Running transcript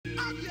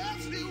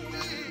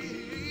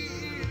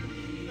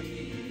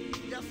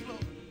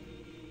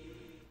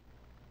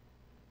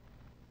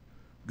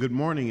Good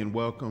morning and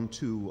welcome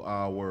to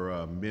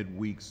our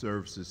midweek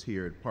services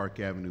here at Park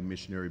Avenue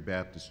Missionary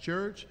Baptist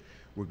Church.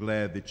 We're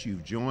glad that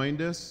you've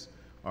joined us.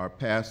 Our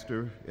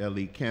pastor,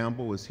 Ellie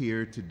Campbell, is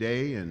here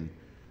today and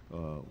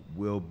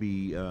we'll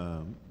be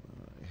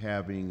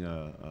having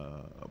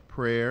a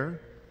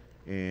prayer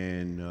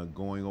and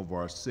going over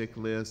our sick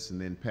list, and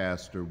then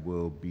Pastor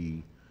will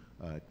be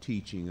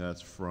teaching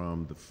us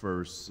from the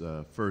First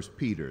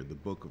Peter, the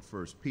book of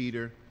First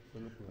Peter,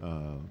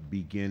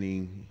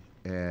 beginning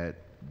at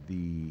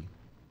the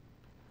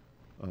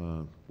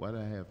why do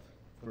I have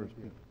First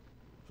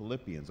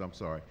Philippians? I'm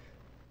sorry.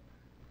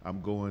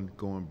 I'm going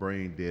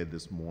brain dead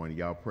this morning.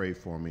 Y'all pray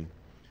for me.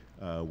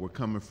 We're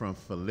coming from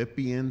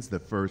Philippians, the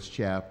first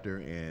chapter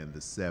and the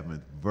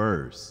 7th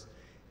verse.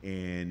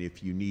 And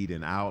if you need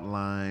an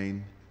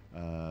outline,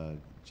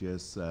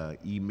 just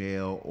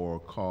email or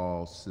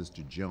call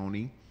Sister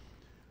Joni,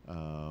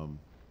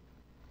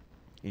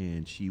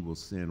 and she will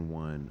send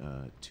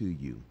one to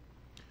you.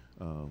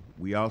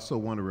 We also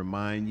want to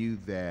remind you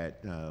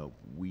that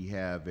we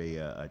have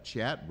a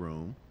chat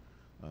room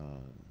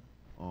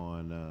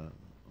on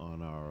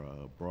our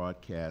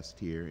broadcast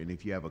here, and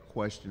if you have a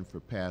question for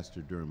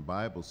Pastor during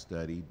Bible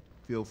study,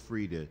 feel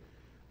free to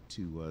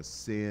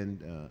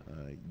send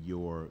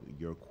your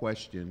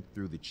question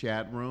through the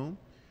chat room,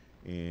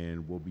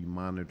 and we'll be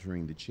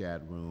monitoring the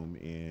chat room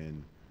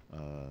and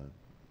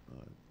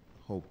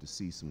hope to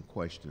see some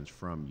questions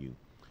from you.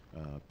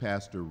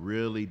 Pastor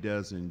really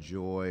does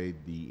enjoy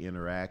the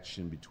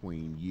interaction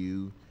between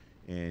you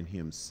and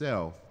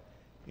himself,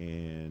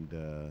 and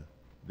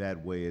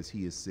that way, as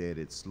he has said,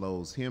 it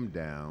slows him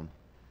down.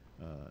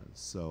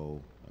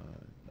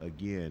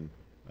 Again,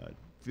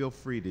 feel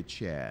free to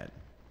chat.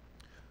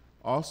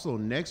 Also,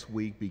 next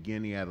week,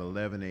 beginning at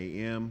 11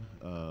 a.m.,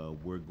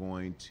 we're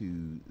going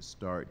to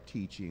start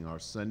teaching our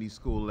Sunday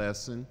school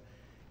lesson,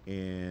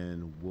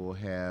 and we'll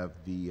have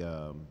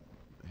the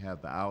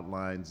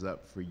outlines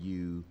up for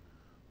you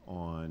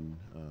on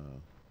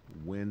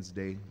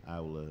Wednesday. I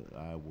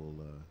will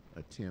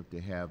attempt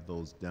to have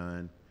those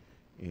done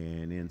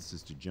and in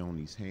Sister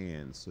Joni's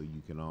hands, so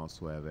you can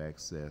also have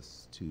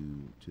access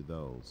to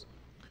those.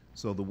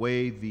 So the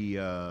way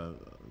the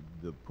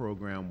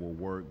program will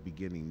work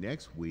beginning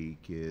next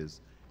week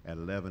is at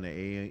 11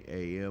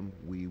 a.m.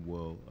 we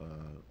will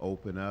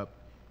open up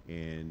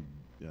and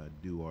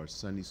do our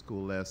Sunday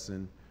school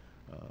lesson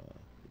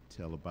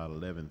till about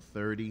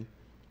 11:30,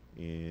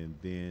 and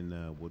then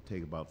we'll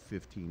take about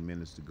 15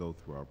 minutes to go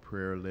through our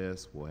prayer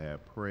list. We'll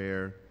have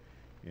prayer,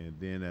 and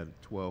then at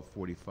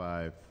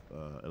 11:45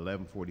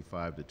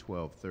 to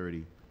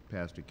 12:30,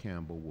 Pastor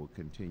Campbell will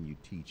continue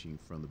teaching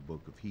from the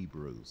book of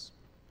Hebrews.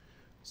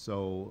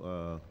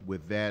 So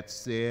with that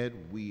said,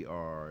 we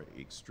are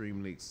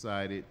extremely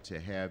excited to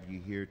have you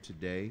here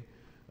today.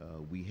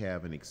 We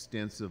have an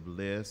extensive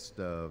list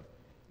of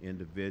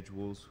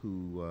individuals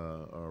who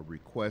are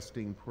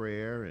requesting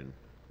prayer, and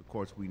of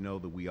course we know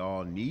that we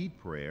all need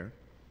prayer,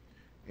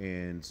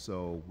 and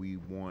so we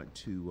want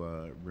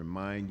to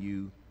remind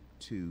you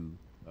to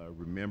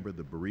remember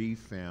the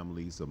bereaved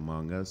families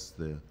among us,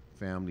 the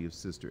family of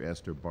Sister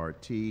Esther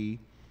Bartee,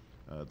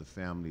 the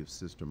family of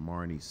Sister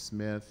Marnie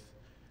Smith,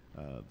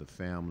 the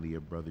family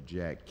of Brother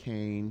Jack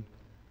Kane,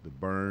 the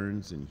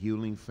Burns and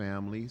Hewling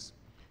families,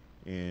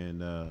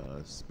 and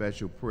a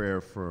special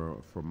prayer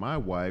for my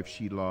wife.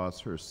 She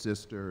lost her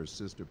sister. Her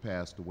sister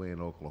passed away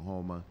in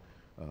Oklahoma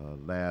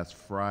last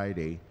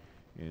Friday,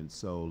 and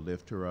so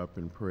lift her up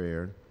in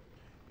prayer.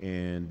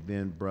 And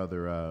then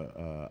Brother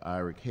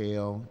Eric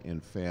Hale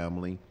and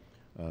family,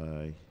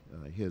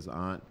 his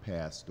aunt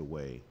passed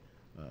away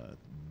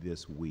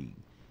this week.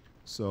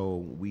 So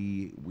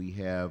we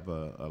have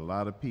a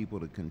lot of people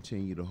to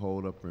continue to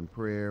hold up in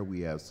prayer.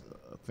 We have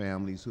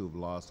families who have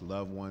lost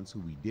loved ones who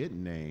we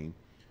didn't name,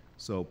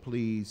 so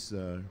please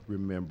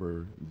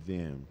remember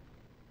them.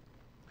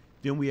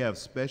 Then we have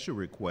special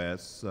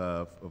requests,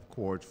 of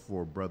course,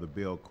 for Brother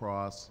Bill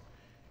Cross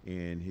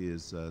and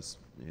his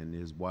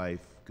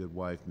wife, good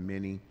wife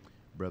Minnie.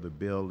 Brother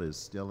Bill is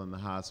still in the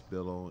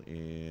hospital,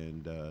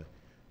 and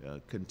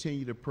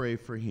continue to pray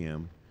for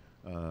him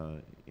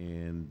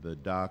and the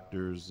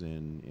doctors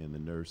and the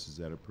nurses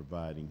that are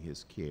providing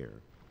his care.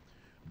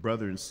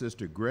 Brother and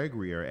Sister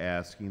Gregory are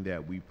asking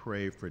that we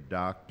pray for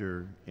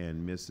Dr.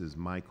 and Mrs.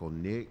 Michael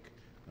Nick.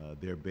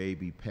 Their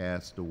baby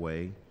passed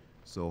away,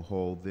 so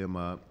hold them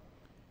up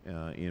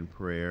in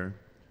prayer.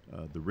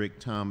 The Rick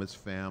Thomas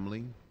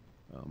family,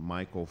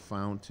 Michael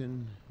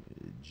Fountain,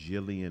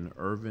 Jillian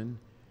Irvin,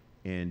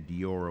 and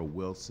Deora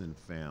Wilson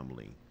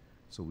family.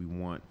 So we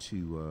want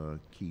to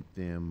keep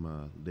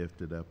them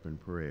lifted up in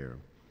prayer.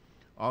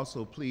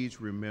 Also, please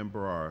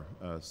remember our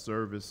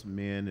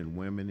servicemen and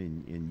women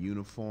in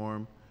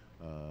uniform,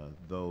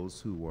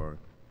 those who are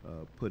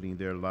putting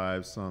their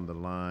lives on the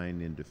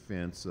line in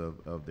defense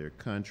of their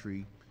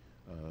country,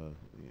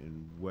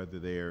 and whether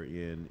they're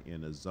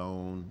in a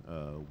zone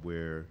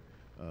where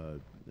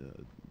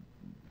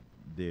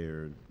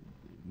their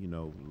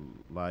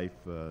life,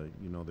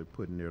 they're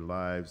putting their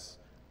lives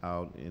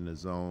out in a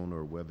zone,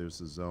 or whether it's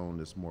a zone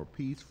that's more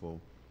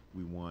peaceful,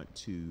 we want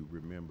to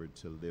remember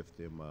to lift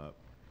them up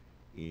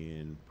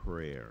in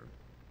prayer.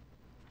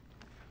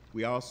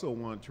 We also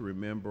want to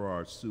remember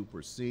our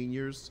super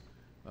seniors,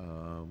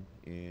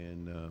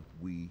 and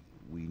we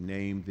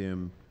name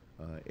them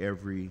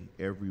every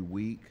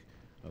week.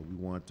 We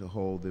want to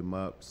hold them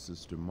up: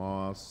 Sister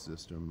Moss,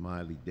 Sister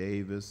Miley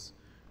Davis,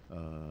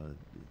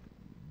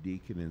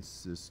 Deacon and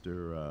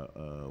Sister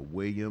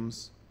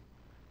Williams,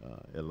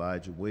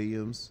 Elijah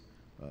Williams,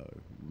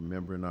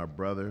 remembering our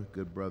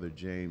good brother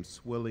James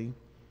Swilling,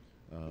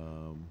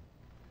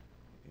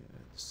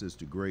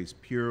 Sister Grace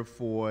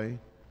Purifoy,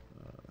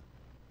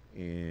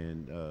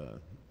 and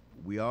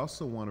we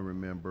also want to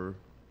remember,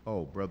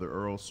 Brother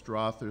Earl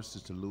Strother,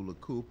 Sister Lula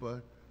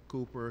Cooper,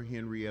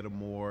 Henrietta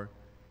Moore,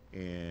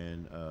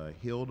 and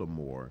Hilda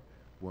Moore.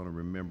 We want to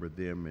remember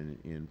them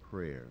in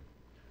prayer.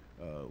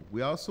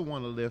 We also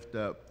want to lift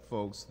up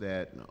folks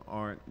that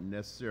aren't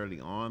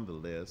necessarily on the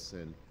list,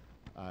 and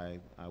I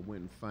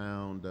went and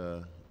found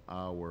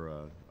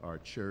our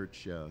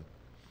church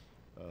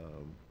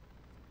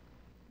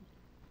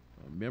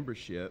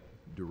membership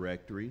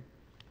directory,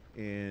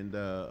 and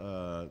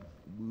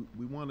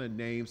we want to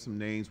name some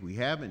names we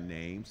haven't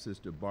named.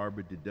 Sister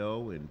Barbara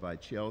Dideau and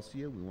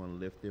Vichelsia, we want to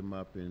lift them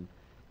up in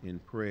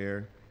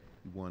prayer.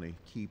 We want to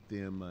keep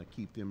them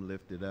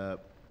lifted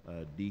up.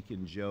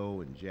 Deacon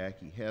Joe and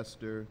Jackie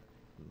Hester,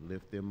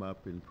 lift them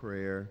up in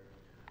prayer.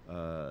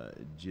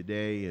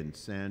 Jade and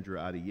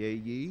Sandra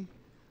Adeyeyi,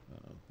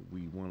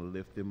 we want to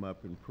lift them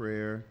up in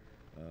prayer.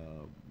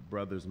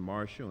 Brothers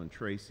Marshall and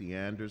Tracy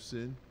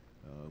Anderson,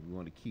 we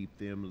want to keep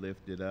them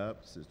lifted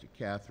up. Sister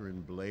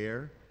Catherine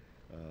Blair,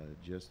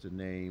 just to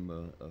name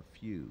a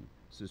few.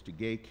 Sister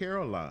Gay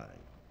Caroline,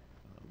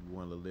 we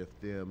want to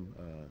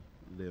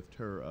lift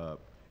her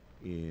up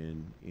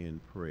in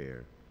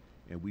prayer.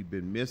 And we've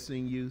been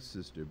missing you,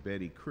 Sister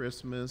Betty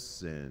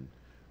Christmas and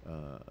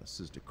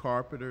Sister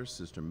Carpenter,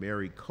 Sister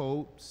Mary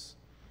Copes,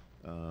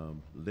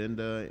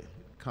 Linda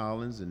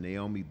Collins and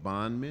Naomi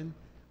Bondman,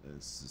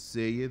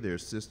 Cecilia, their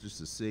sister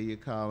Cecilia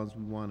Collins.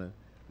 We want to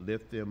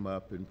lift them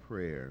up in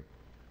prayer.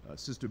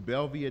 Sister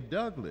Belvia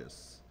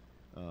Douglas,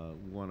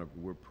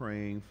 we're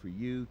praying for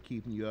you,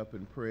 keeping you up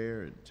in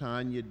prayer. And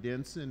Tanya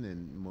Denson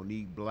and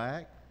Monique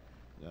Black,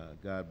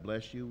 God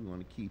bless you. We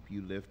want to keep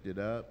you lifted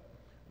up.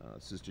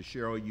 Sister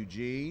Cheryl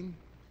Eugene,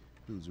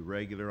 who's a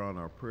regular on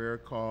our prayer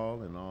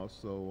call, and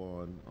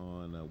also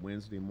on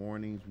Wednesday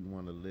mornings, we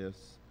want to lift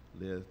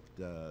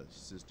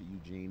Sister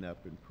Eugene up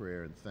in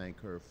prayer and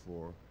thank her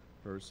for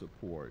her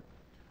support.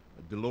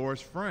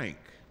 Dolores Frank,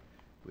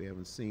 we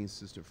haven't seen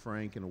Sister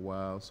Frank in a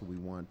while, so we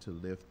want to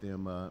lift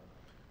them up.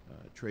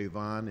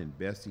 Trayvon and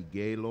Bessie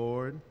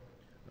Gaylord,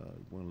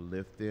 we want to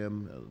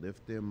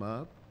lift them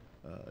up.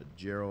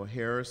 Gerald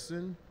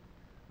Harrison,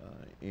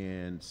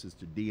 and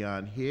Sister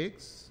Dion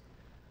Hicks,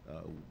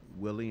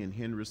 Willie and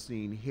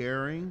Henricine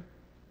Herring,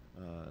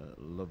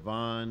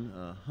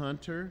 Levon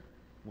Hunter,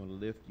 want to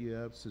lift you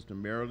up. Sister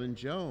Marilyn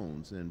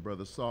Jones and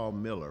Brother Saul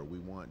Miller, we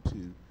want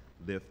to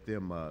lift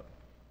them up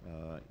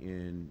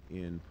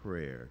in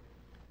prayer.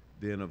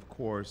 Then, of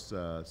course,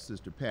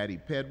 Sister Patty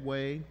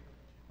Pedway.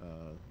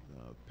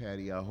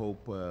 Patty, I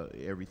hope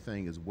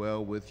everything is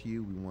well with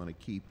you. We want to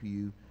keep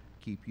you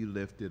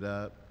lifted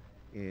up.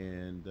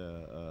 And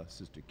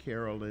Sister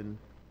Carolyn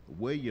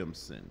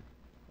Williamson,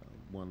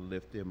 want to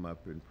lift them up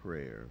in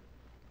prayer.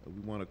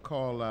 We want to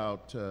call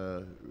out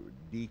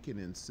Deacon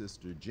and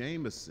Sister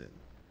Jameson.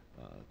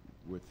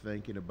 We're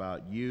thinking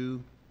about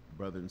you.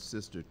 Brother and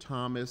Sister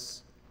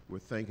Thomas, we're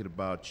thinking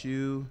about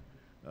you.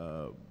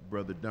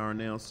 Brother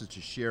Darnell,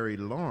 Sister Sherry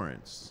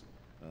Lawrence,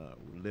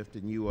 we're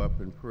lifting you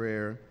up in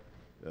prayer.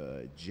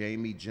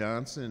 Jamie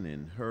Johnson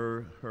and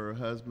her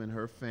husband,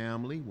 her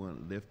family, we're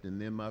lifting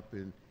them up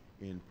in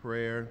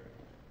prayer.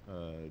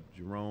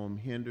 Jerome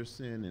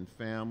Henderson and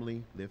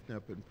family, lifting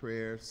up in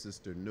prayer.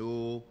 Sister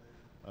Newell,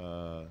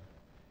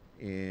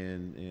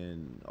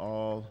 and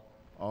all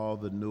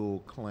the Newell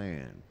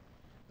clan.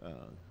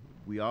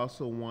 We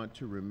also want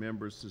to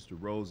remember Sister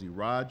Rosie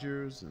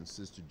Rogers and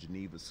Sister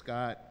Geneva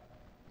Scott,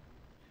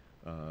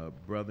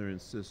 Brother and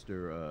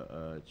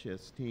Sister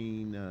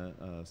Chestine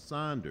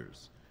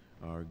Saunders,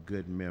 our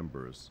good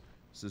members.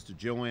 Sister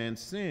Joanne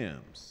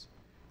Sims,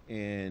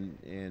 and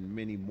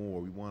many more.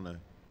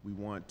 We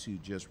want to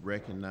just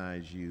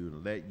recognize you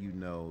and let you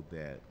know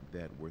that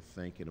we're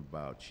thinking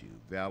about you.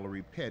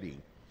 Valerie Petty,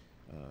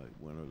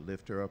 want to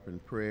lift her up in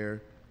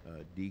prayer.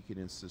 Deacon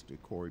and Sister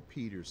Corey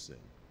Peterson,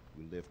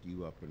 we lift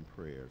you up in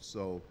prayer.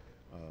 So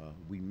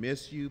we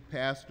miss you.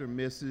 Pastor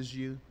misses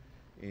you,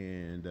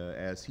 and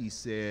as he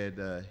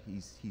said,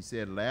 he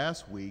said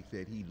last week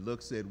that he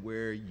looks at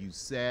where you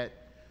sat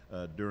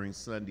during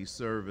Sunday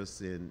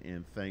service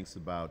and thinks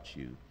about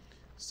you.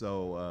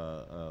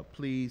 So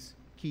please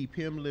keep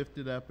him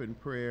lifted up in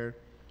prayer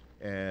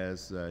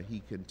as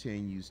he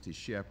continues to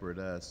shepherd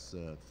us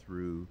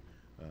through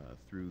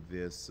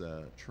this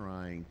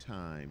trying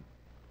time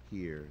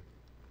here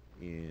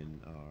in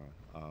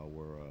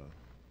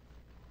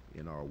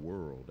our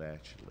world,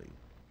 actually.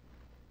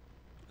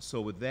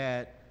 So with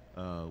that,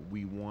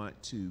 we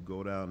want to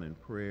go down in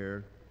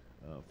prayer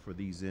for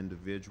these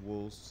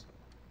individuals.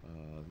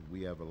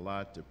 We have a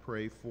lot to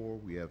pray for.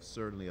 We have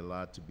certainly a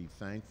lot to be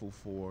thankful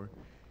for,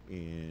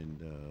 and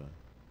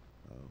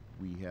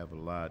we have a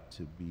lot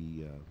to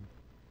be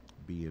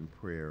in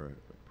prayer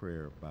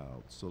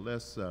about. So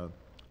let's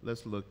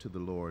look to the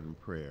Lord in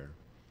prayer.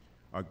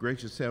 Our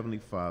gracious Heavenly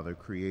Father,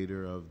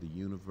 creator of the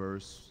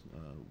universe,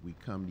 we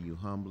come to you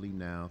humbly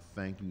now,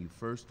 thanking you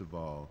first of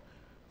all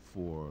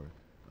for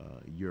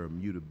your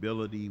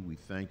immutability. We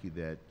thank you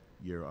that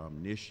you're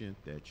omniscient,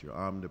 that you're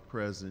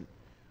omnipresent,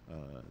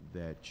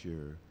 that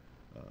you're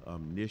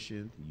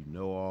omniscient, you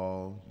know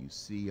all, you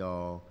see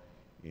all,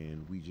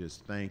 and we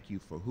just thank you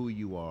for who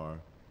you are.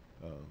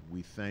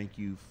 We thank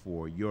you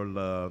for your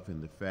love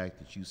and the fact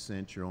that you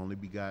sent your only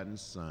begotten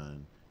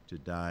Son to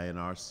die in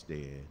our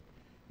stead.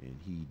 And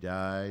he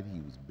died,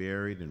 he was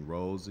buried, and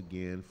rose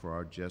again for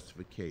our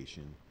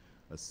justification,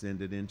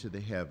 ascended into the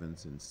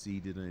heavens, and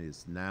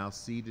is now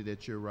seated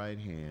at your right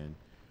hand,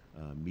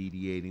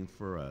 mediating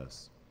for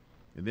us.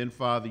 And then,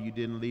 Father, you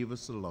didn't leave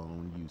us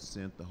alone. You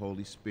sent the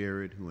Holy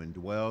Spirit who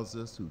indwells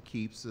us, who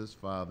keeps us,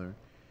 Father.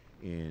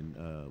 And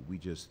we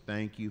just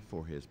thank you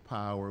for his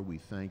power. We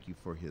thank you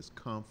for his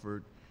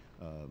comfort.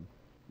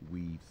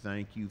 We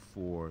thank you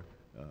for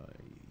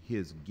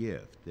his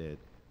gift that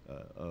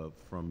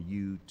from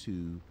you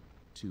to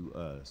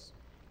us.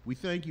 We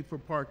thank you for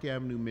Park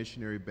Avenue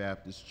Missionary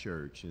Baptist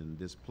Church and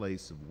this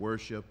place of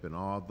worship and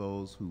all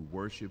those who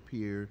worship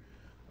here,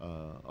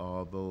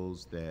 all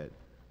those that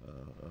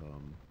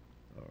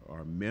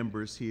are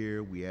members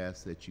here. We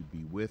ask that you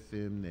be with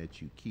them,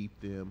 that you keep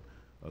them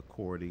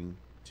according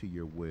to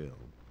your will.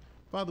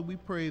 Father, we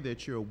pray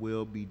that your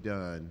will be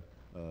done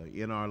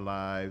in our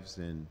lives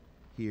and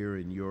here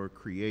in your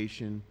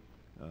creation.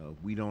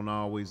 We don't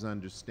always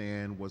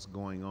understand what's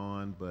going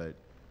on, but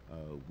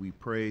we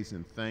praise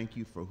and thank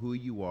you for who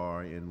you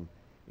are, and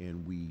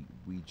we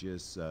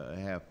just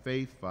have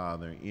faith,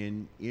 Father,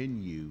 in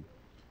you,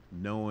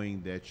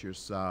 knowing that you're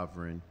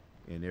sovereign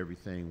and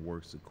everything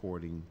works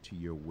according to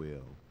your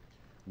will.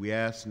 We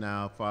ask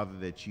now, Father,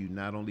 that you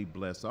not only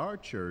bless our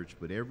church,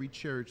 but every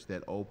church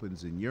that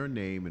opens in your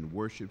name and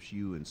worships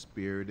you in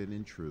spirit and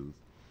in truth,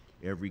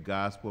 every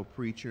gospel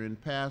preacher and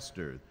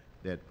pastor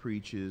that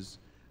preaches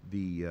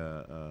the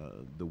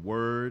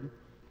word,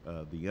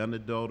 the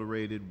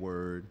unadulterated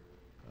word,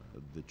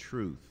 the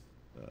truth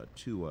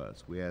to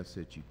us. We ask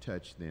that you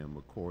touch them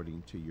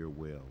according to your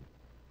will.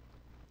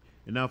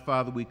 And now,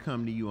 Father, we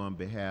come to you on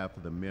behalf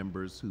of the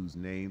members whose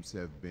names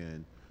have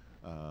been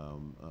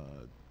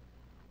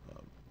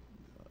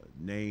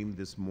named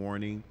this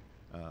morning.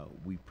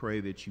 We pray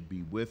that you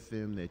be with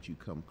them, that you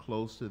come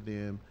close to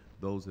them,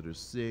 those that are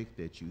sick,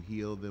 that you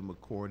heal them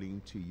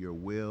according to your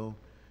will.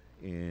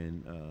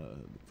 And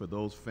for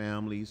those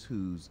families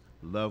whose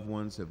loved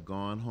ones have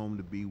gone home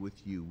to be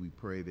with you, we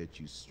pray that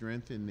you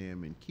strengthen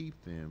them and keep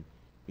them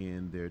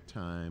in their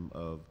time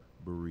of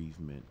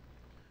bereavement.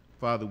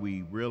 Father,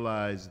 we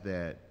realize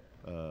that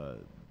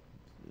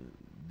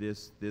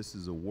this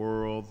is a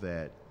world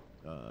that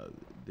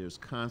there's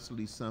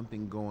constantly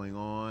something going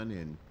on,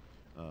 and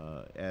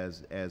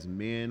as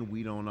men,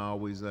 we don't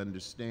always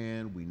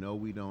understand. We know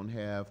we don't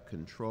have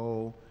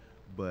control,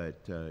 but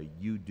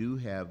you do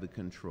have the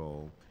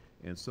control.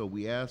 And so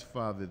we ask,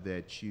 Father,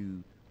 that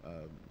you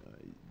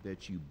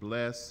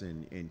bless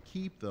and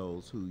keep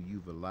those who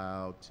you've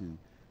allowed to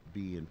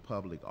be in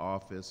public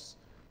office,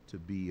 to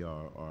be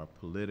our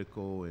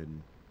political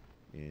and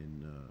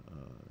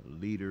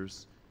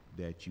leaders,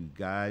 that you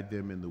guide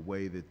them in the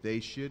way that they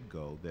should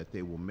go, that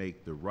they will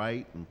make the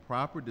right and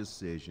proper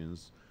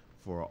decisions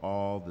for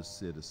all the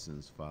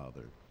citizens,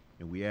 Father.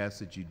 And we ask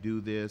that you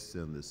do this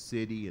in the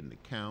city and the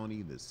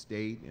county, the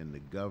state, and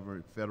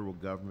the federal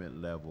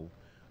government level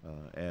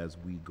as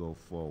we go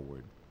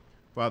forward.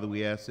 Father,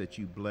 we ask that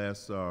you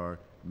bless our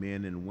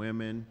men and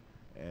women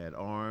at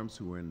arms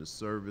who are in the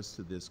service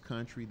to this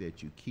country,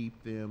 that you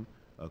keep them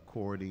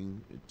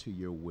according to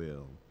your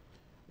will.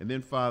 And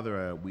then,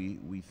 Father,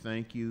 we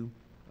thank you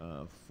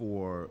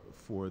for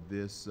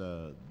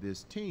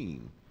this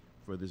team,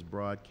 for this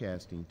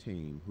broadcasting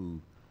team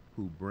who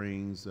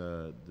brings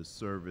the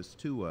service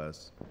to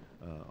us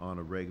on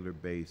a regular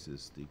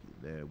basis.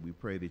 We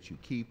pray that you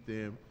keep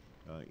them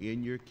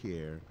in your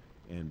care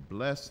and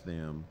bless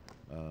them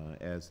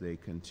as they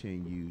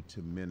continue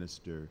to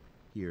minister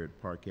here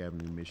at Park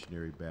Avenue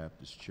Missionary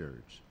Baptist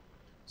Church.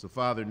 So,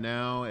 Father,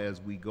 now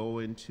as we go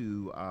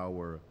into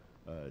our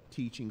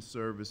teaching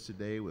service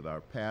today with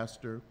our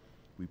pastor,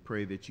 we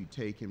pray that you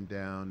take him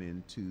down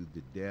into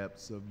the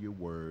depths of your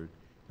word,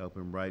 help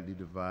him rightly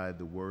divide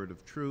the word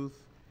of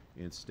truth,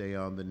 and stay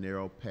on the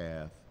narrow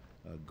path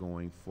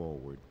going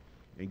forward.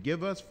 And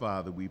give us,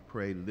 Father, we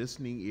pray,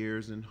 listening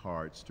ears and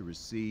hearts to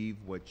receive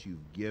what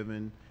you've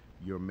given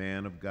your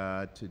man of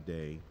God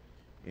today,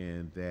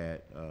 and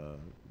that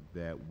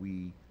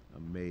we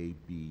may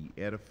be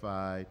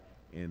edified,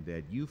 and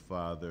that you,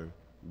 Father,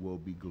 will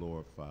be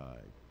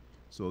glorified.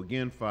 So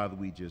again, Father,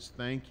 we just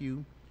thank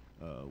you.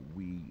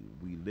 We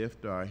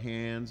lift our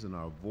hands and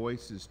our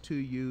voices to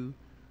you,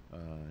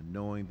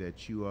 knowing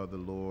that you are the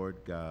Lord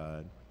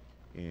God,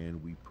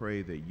 And we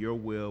pray that your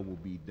will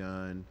be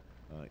done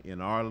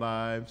in our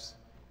lives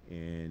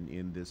and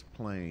in this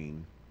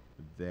plane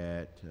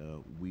that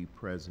we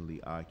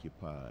presently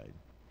occupied.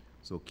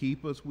 So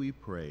keep us, we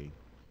pray,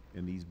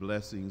 and these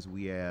blessings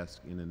we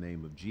ask in the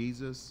name of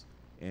Jesus,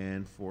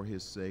 and for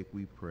his sake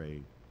we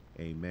pray.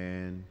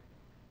 Amen,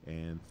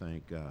 and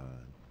thank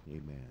God.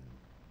 Amen.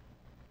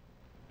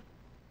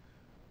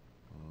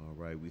 All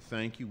right, we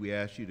thank you. We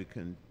ask you to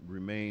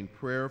remain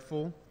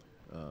prayerful.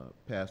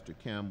 Pastor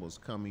Campbell's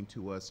coming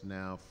to us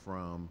now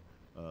from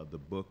the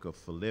book of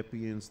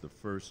Philippians, the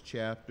first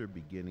chapter,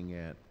 beginning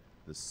at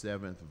the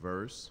 7th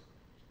verse.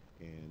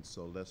 And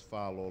so let's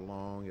follow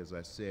along. As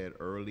I said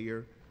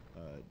earlier,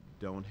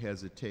 don't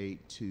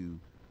hesitate to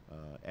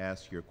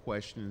ask your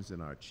questions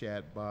in our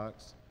chat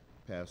box.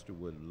 Pastor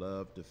would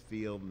love to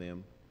field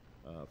them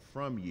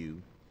from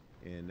you,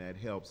 and that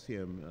helps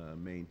him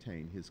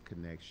maintain his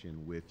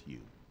connection with you.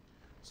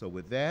 So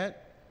with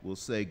that, we'll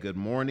say good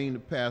morning to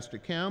Pastor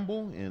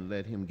Campbell and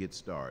let him get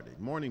started.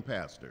 Morning,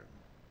 Pastor.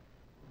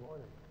 Good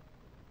morning.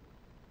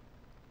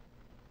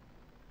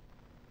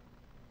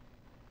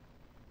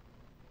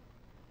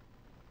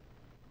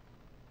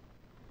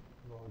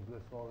 Lord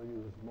bless all of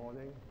you this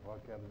morning,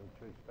 Rock Avenue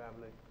Church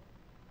family,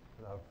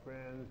 and our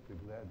friends. We're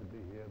glad to be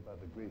here by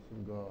the grace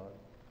of God.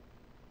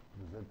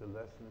 Present the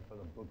lesson from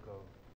the book of